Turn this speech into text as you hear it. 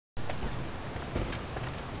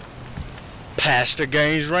Pastor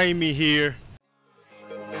Gaines Ramey here.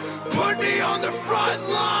 Put me on the front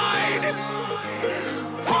line!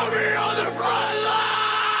 Put me on the front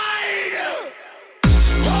line!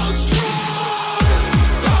 Hold strong!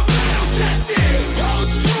 I'm battle tested! Hold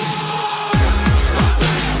strong! I'm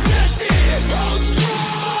battle tested! Hold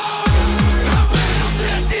strong! I'm battle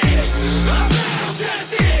tested! I'm battle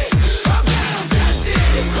tested! I'm battle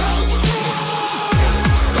tested! Hold strong!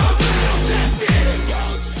 I'm battle tested!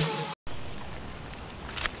 Hold strong!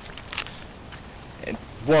 And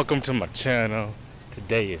welcome to my channel.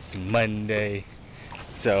 Today is Monday,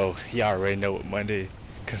 so y'all already know what Monday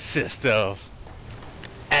consists of.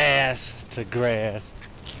 Ass to grass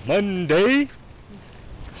Monday.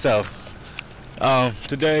 So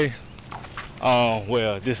today,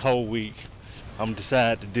 well, this whole week I'm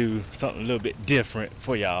decided to do something a little bit different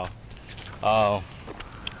for y'all,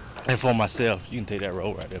 and for myself. You can take that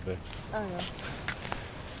road right there, babe. Oh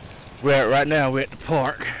yeah. Right now we're at the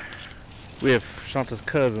park with Shanta's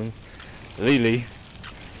cousin, Lily,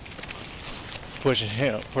 pushing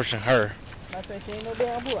her. I said she ain't no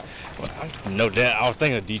damn boy. Well, no doubt. I was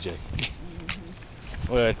thinking of DJ.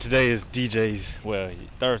 Well, today is DJ's. Well,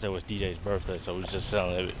 Thursday was DJ's birthday, so we was just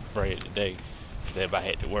celebrating bread today because everybody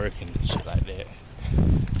had to work and shit like that.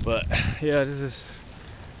 But yeah, this is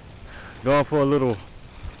going for a little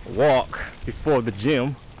walk before the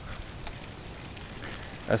gym.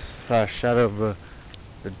 That's a shot of the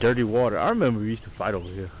dirty water. I remember we used to fight over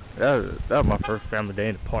here. That was my first family day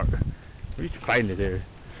in the park. We used to fight in this area.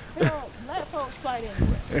 You know, black folks fight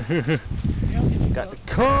anyway. Got the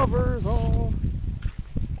covers on.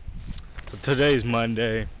 So today's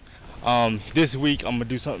Monday. This week I'm gonna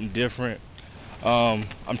do something different. I'm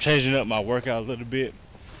changing up my workout a little bit.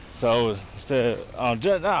 So instead,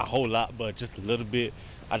 just not a whole lot, but just a little bit,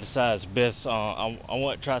 I decided it's best. I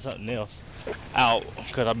want to try something else out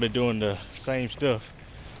because I've been doing the same stuff,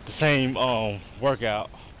 the same workout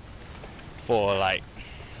for like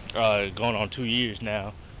going on 2 years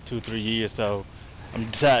now, 2-3 years. So I'm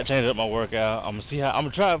decided to change up my workout. I'm gonna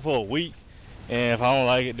try it for a week, and if I don't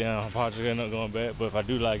like it, then I'm probably gonna end up going back. But if I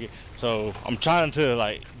do like it, so I'm trying to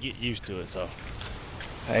like get used to it. So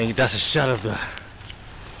and that's a shot of the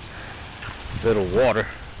little water,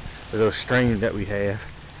 the little stream that we have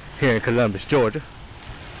here in Columbus, Georgia.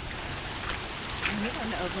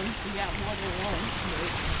 We got more than one.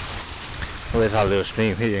 Well, that's our little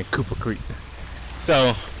stream here in Cooper Creek.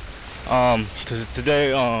 So,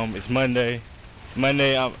 today it's Monday.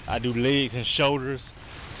 Monday I do legs and shoulders.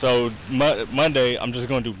 So Monday I'm just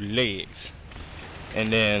gonna do legs,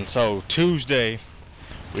 and then so Tuesday,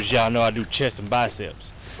 which y'all know I do chest and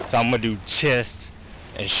biceps. So I'm gonna do chest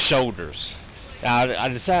and shoulders. Now I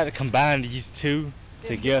decided to combine these two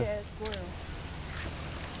together.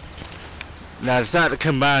 Now I decided to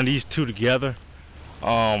combine these two together,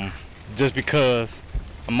 just because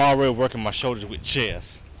I'm already working my shoulders with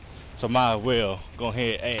chest, so might as well go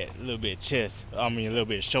ahead and add a little bit of chest. A little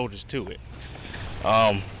bit of shoulders to it.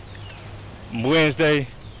 Wednesday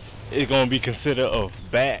is gonna be considered of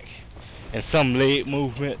back and some leg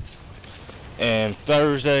movements, and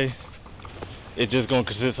Thursday it's just gonna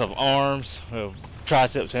consist of arms, of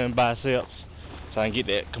triceps and biceps, so I can get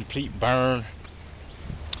that complete burn.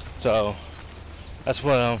 So that's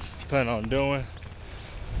what I'm planning on doing.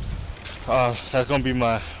 That's gonna be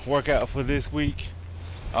my workout for this week.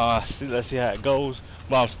 Let's see how it goes.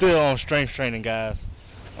 But I'm still on strength training, guys.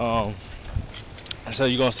 So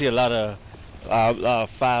you're gonna see a lot of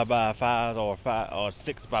 5x5s or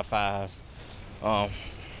 6x5s.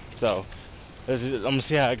 So I'm gonna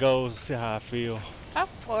see how it goes, see how I feel. How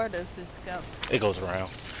far does this go? It goes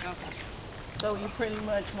around. Okay. So you pretty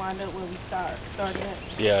much wind up where we started at?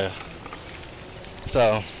 Yeah.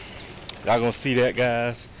 So y'all gonna see that,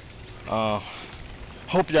 guys.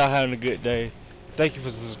 Hope y'all having a good day. Thank you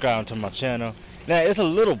for subscribing to my channel. Now it's a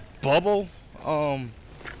little bubble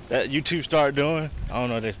that YouTube started doing. I don't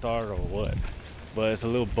know if they started or what, but it's a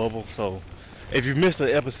little bubble. So if you missed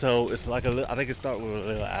the episode, it's like I think it started with a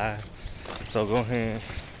little eye. So go ahead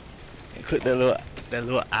and click that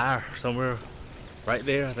little eye somewhere right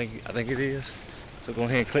there. I think it is. So go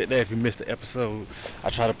ahead and click that if you missed the episode. I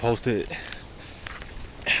try to post it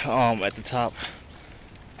at the top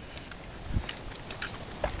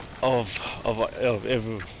of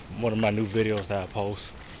every one of my new videos that I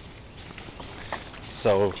post.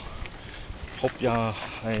 So hope y'all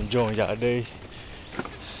are enjoying y'all day.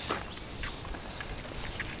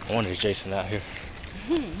 I wonder if Jason out here.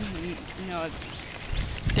 You know,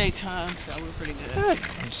 it's daytime, so we're pretty good.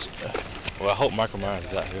 Well, I hope Michael Myers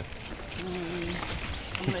is out here.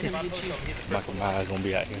 I'm gonna let him get you. Michael Myers is gonna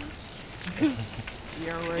be out here.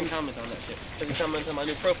 Yeah, You right. can comment on that shit. Cause he commented on my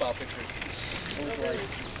new profile picture. It was like,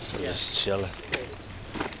 So just chilling.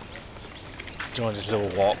 Doing this little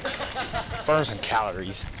walk. Burn some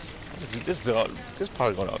calories. This is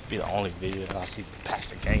probably gonna be the only video that I see past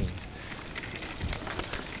the games.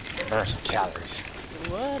 Burn some calories.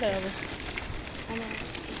 Whatever.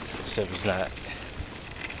 Except it's not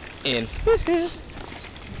in.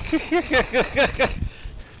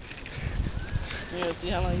 Yeah, see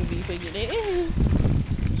how long you be before you get there.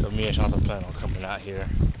 So me and Shanta plan on coming out here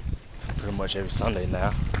pretty much every Sunday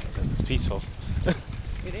now. Because it's peaceful.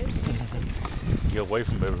 It is. Get away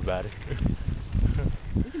from everybody.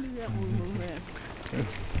 We can do that when we move in.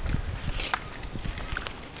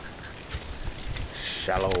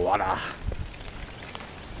 Shallow water.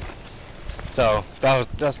 So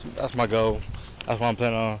that's my goal. That's what I'm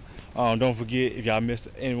planning on. Don't forget, if y'all missed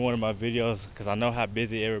any one of my videos, because I know how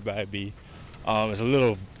busy everybody be. There's a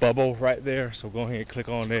little bubble right there, so go ahead and click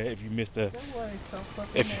on that if you missed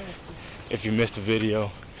if you missed a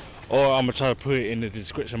video. Or I'm gonna try to put it in the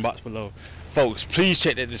description box below. Folks, please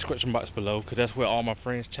check that description box below, because that's where all my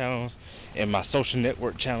friends' channels and my social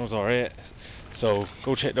network channels are at. So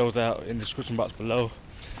go check those out in the description box below.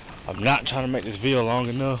 I'm not trying to make this video long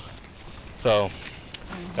enough, so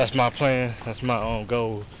that's my plan. That's my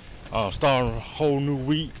goal. Starting a whole new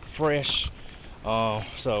week fresh.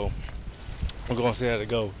 So we're gonna see how it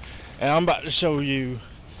go. And I'm about to show you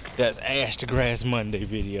that Ash to Grass Monday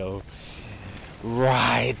video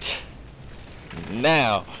right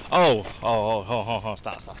now. Oh,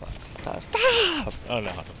 stop. Oh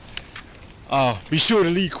no. Be sure to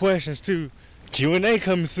leave questions too. Q&A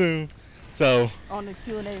coming soon. So On the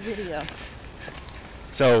Q&A video.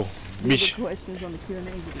 So Leave the questions on the Q&A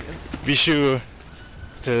video. be sure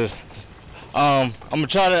to I'm gonna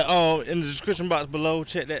try to in the description box below,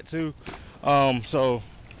 check that too. So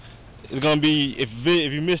it's gonna be, if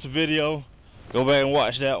you missed the video, go back and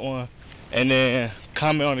watch that one, and then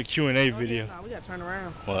comment on the Q&A video. Nah, we gotta turn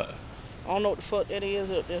around. What? I don't know what the fuck that is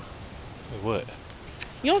up there. What?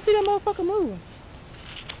 You don't see that motherfucker moving?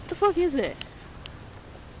 What the fuck is that?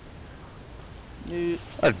 Dude.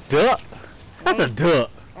 A duck? That's a duck.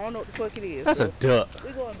 I don't know what the fuck it is. That's a duck.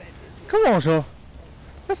 We going back this way. Come on, son.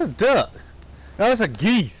 That's a duck. No, that's a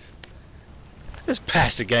geese. Just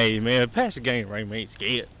pass the game, man. Pass the game, Raymond. Ain't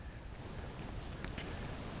scared.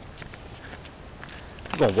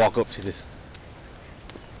 I'm gonna walk up to this.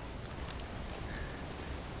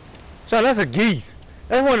 So that's a geese.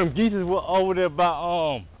 That's one of them geese over there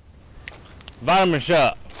by Vitamin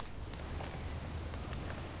Shop.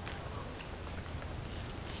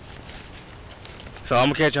 So I'm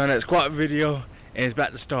gonna catch you on that squat video, and it's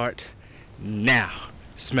about to start now.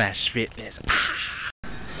 Smash Fitness.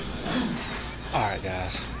 Alright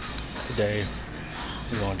guys, today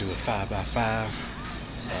we're gonna do a 5x5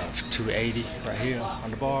 of 280 right here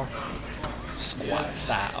on the bar, squat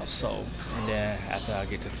style. So, and then after I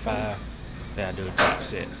get to the 5, then I do a drop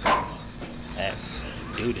set. So let's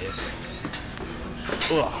do this.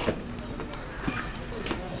 Ugh.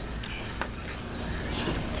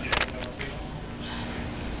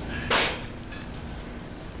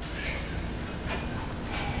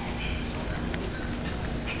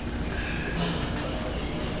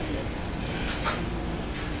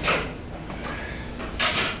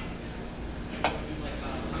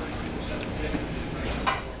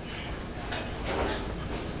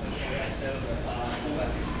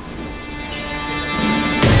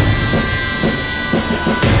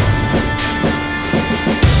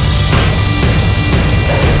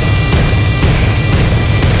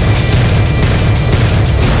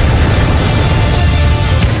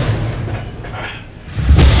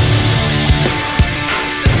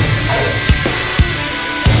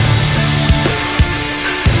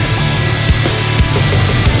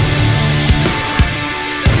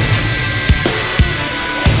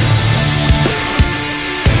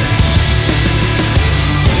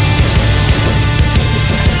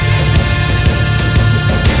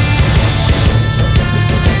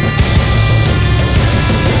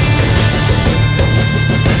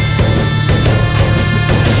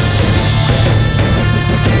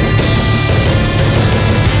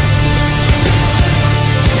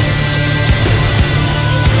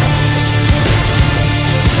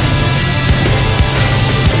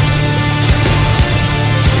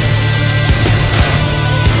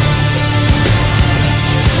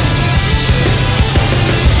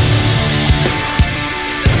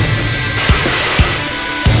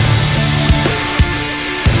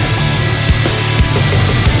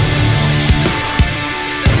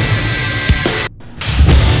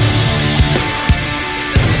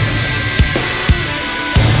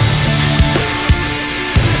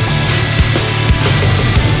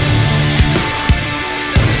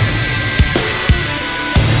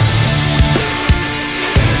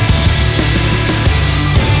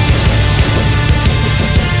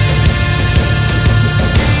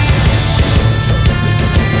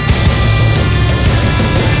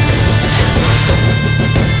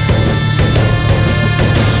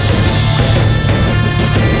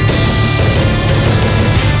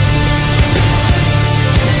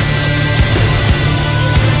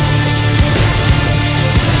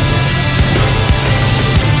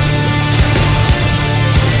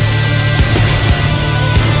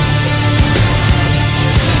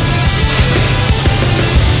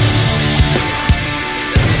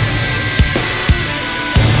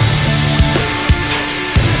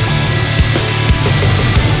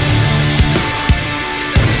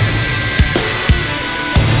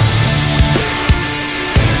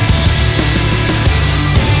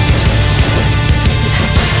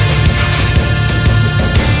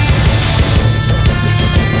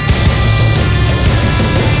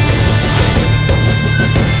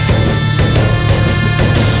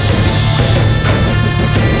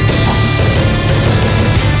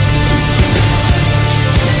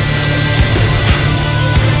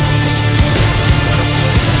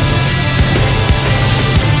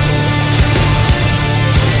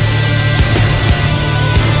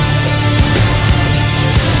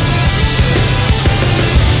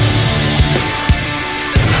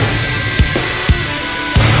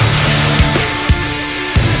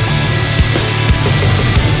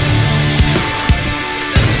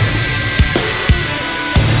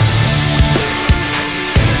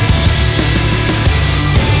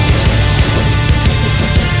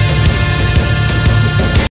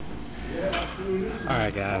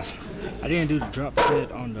 didn't do the drop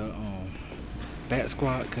set on the back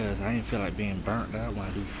squat because I didn't feel like being burnt out when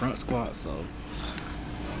I do front squat. So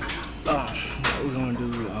what we're gonna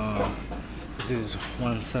do, this is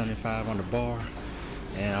 175 on the bar,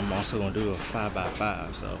 and I'm also gonna do a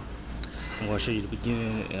 5x5. So I'm gonna show you the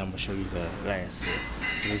beginning and I'm gonna show you the last set.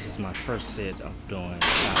 This is my first set of doing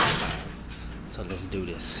 5x5. So let's do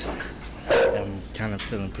this. I'm kind of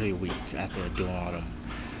feeling pretty weak after doing all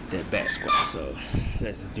that back squat. So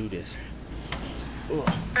let's do this.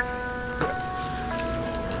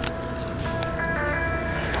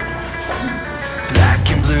 Black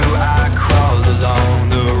and blue, I crawled along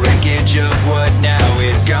the wreckage of what now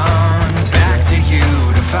is gone. Back to you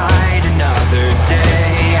to fight another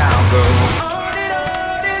day. I'll go on and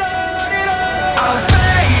on and on and on. I'm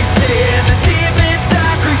facing the demons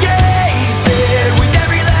I created with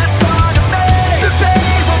every last part of me. The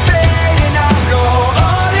pain will fade and I'll go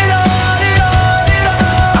on and on and on and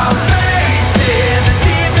on. I'm facing the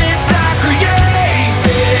demons I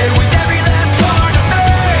created with every last part of me.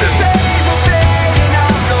 The pain will fade and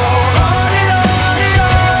I'll go on and on and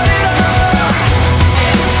on and on.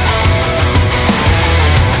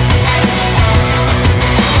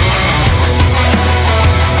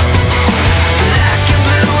 Black and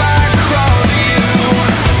blue, I crawl to you.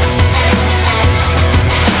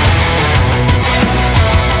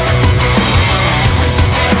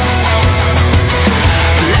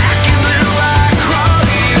 Black and blue, I crawl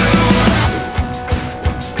to you.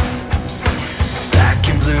 Black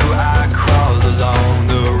and blue, I crawled along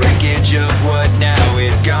the wreckage of what now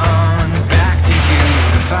is gone. Back to you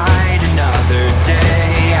to fight another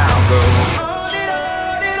day. I'll go on and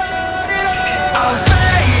on and on and on. I'm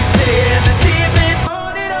facing the demons.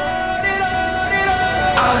 On and on and on and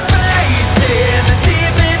on. I'm facing the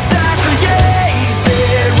demons I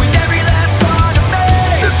created with every last part of me.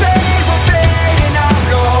 The pain will fade and I'll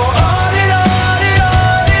go on and on and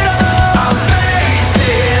on and on. I'm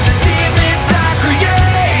facing the demons I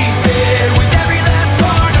created with every last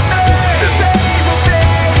part of me. The pain will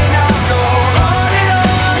fade and I'll go on and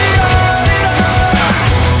on and on and on.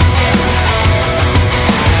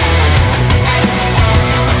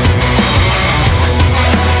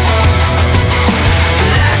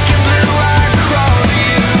 Black and blue, I crawl to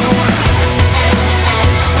you.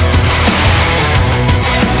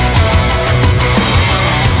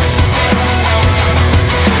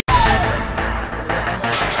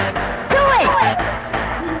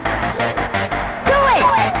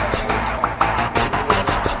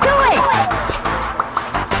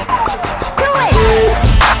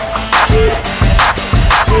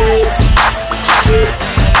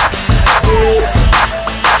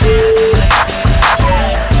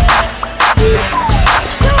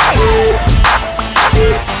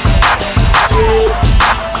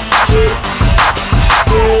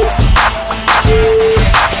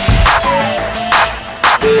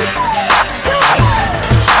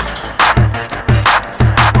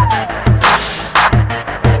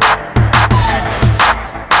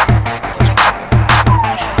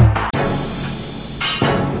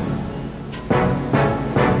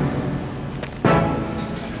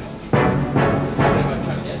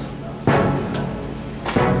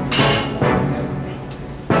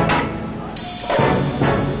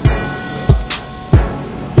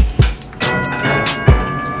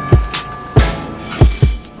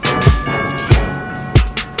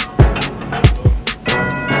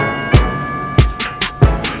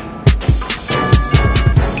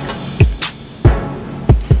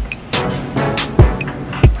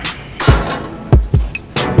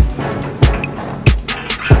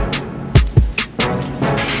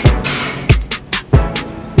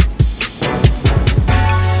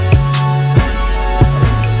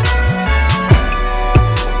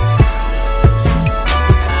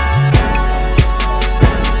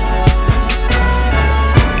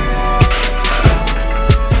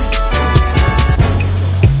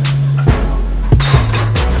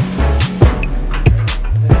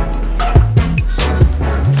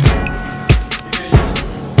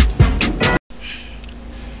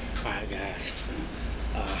 Alright guys,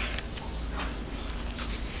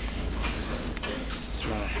 it's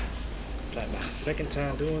my second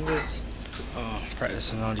time doing this,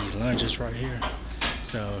 practicing on these lunges right here.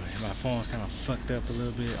 So my phone's kind of fucked up a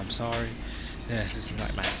little bit. I'm sorry. Yeah, this is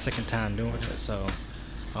like my second time doing it. So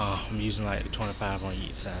I'm using like 25 on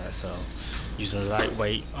each side. So using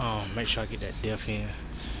lightweight. Make sure I get that depth in.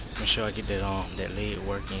 Make sure I get that that leg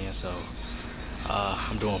work in. So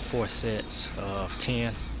I'm doing 4 sets of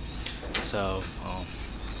 10. So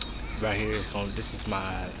right here, this is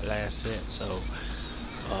my last set. So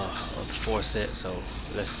of 4 sets. So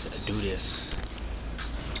let's do this.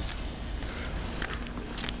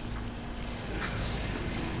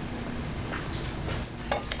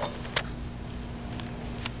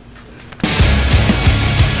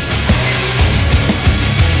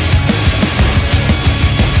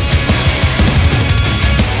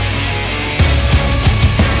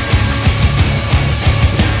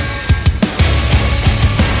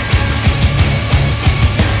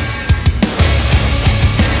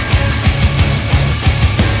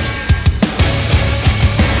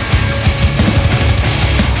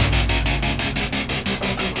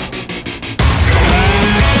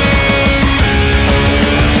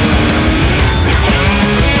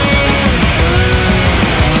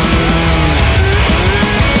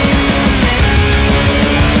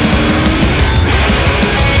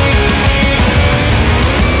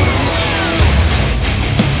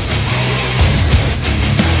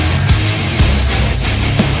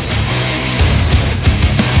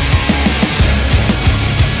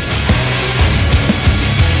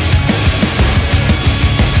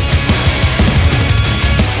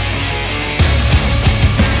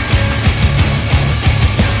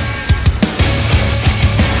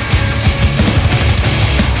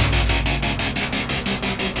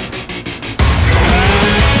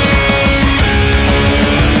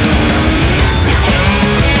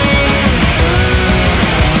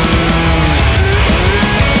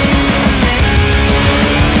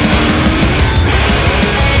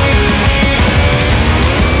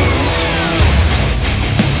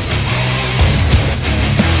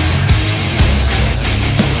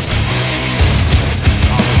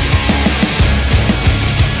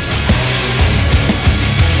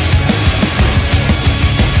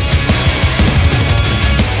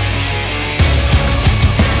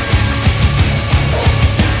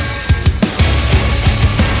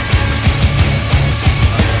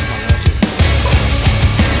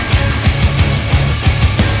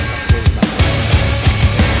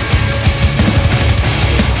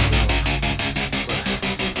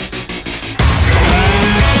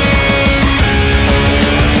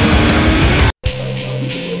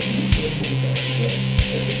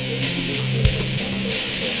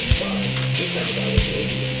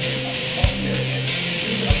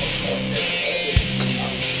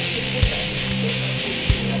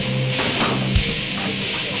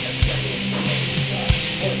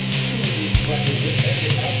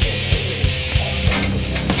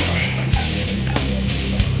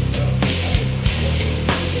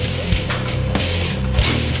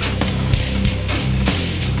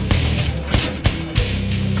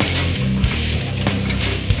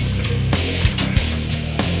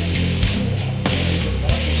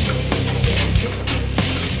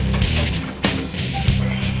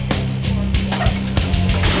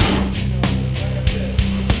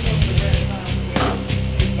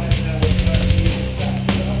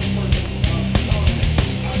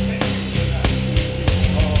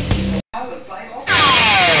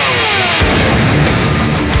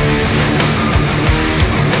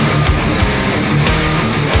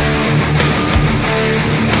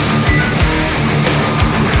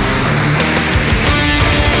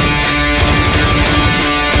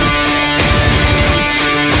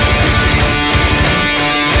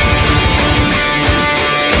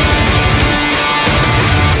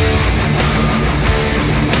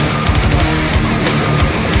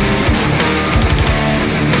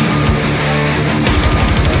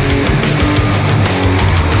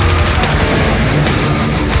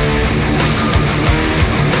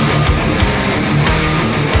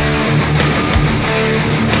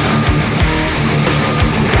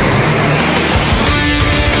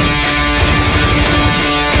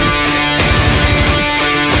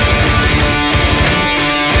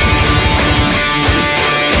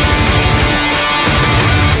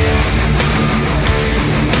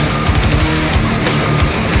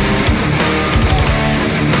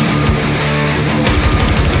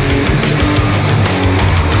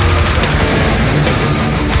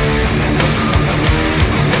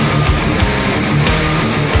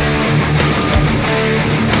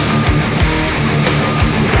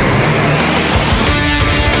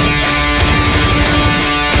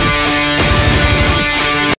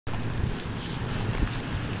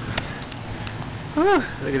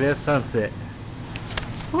 Look at that sunset.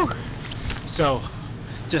 Whew. So,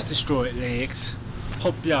 just destroyed legs.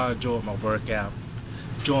 Hope y'all enjoyed my workout.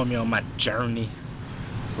 Join me on my journey.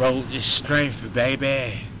 Road is strength,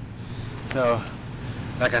 baby. So,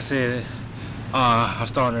 like I said, I'm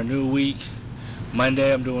starting a new week.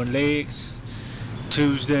 Monday I'm doing legs.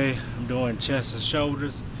 Tuesday I'm doing chest and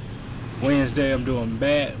shoulders. Wednesday I'm doing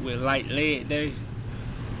back with light leg day.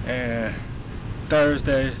 And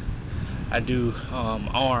Thursday I do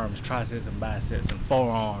arms, triceps and biceps and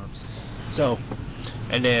forearms. So,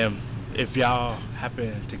 and then if y'all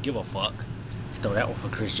happen to give a fuck, just throw that one for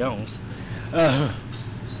Chris Jones.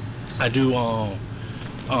 I do I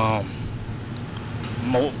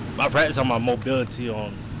practice on my mobility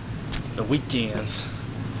on the weekends.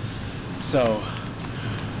 So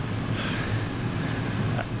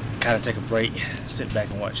I kind of take a break, sit back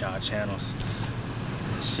and watch y'all channels,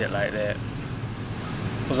 shit like that.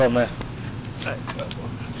 What's up, man?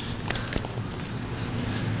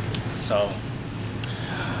 So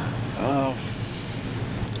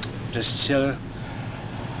just chilling.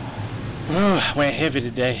 Went heavy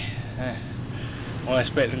today. Wasn't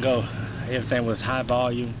expecting to go. Everything was high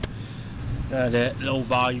volume, that low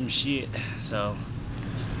volume shit. So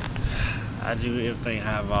I do everything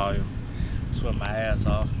high volume. Sweat my ass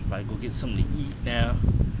off. Like, go get something to eat now.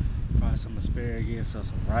 Probably some asparagus or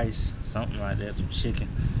some rice, something like that, some chicken.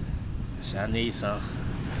 Shit, I need some.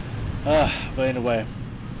 But anyway,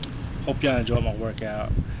 hope y'all enjoyed my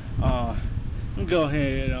workout. Let me go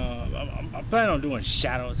ahead. I'm planning on doing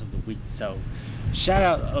shout outs of the week. So, shout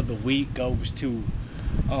out of the week goes to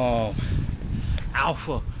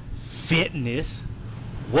Alpha Fitness.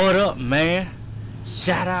 What up, man?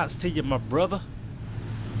 Shout outs to you, my brother.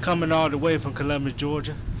 Coming all the way from Columbus,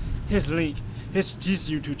 Georgia. His link, his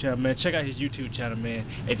YouTube channel, man. Check out his YouTube channel, man.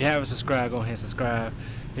 If you haven't subscribed, go ahead and subscribe.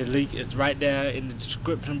 His link is right there in the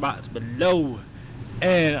description box below.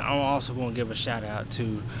 And I'm also going to give a shout out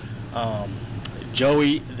to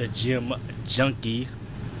Joey the Gym Junkie.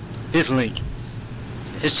 His link,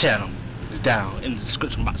 his channel is down in the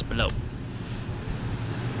description box below.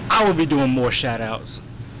 I will be doing more shout outs.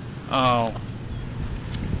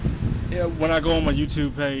 Yeah, when I go on my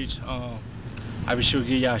YouTube page, I'll be sure to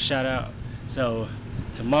give y'all a shout out. So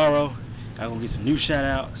tomorrow I'm gonna get some new shout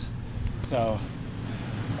outs. So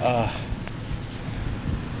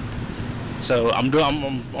I'm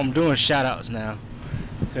doing shout outs now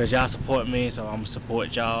because y'all support me, so I'm gonna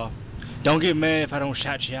support y'all. Don't get mad if I don't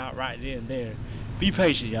shout you out right then and there. Be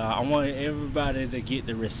patient, y'all. I want everybody to get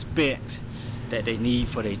the respect that they need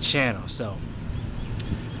for their channel. So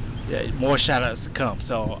yeah, more shout outs to come.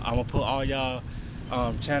 So I'm gonna put all y'all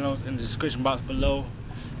channels in the description box below.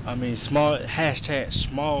 I mean, hashtag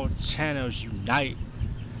small channels unite.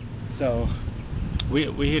 So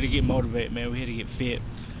we're here to get motivated, man. We're here to get fit.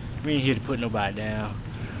 We ain't here to put nobody down.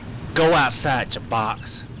 Go outside your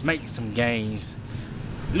box, make some gains,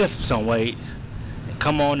 lift some weight, and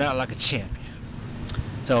come on out like a champion.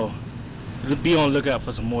 So be on the lookout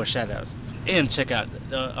for some more shout outs. And check out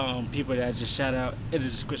the people that I just shout out in the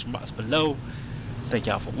description box below. Thank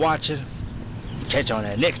y'all for watching. Catch you on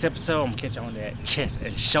that next episode. I'm gonna catch you on that chest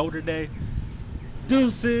and shoulder day.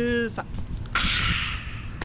 Deuces.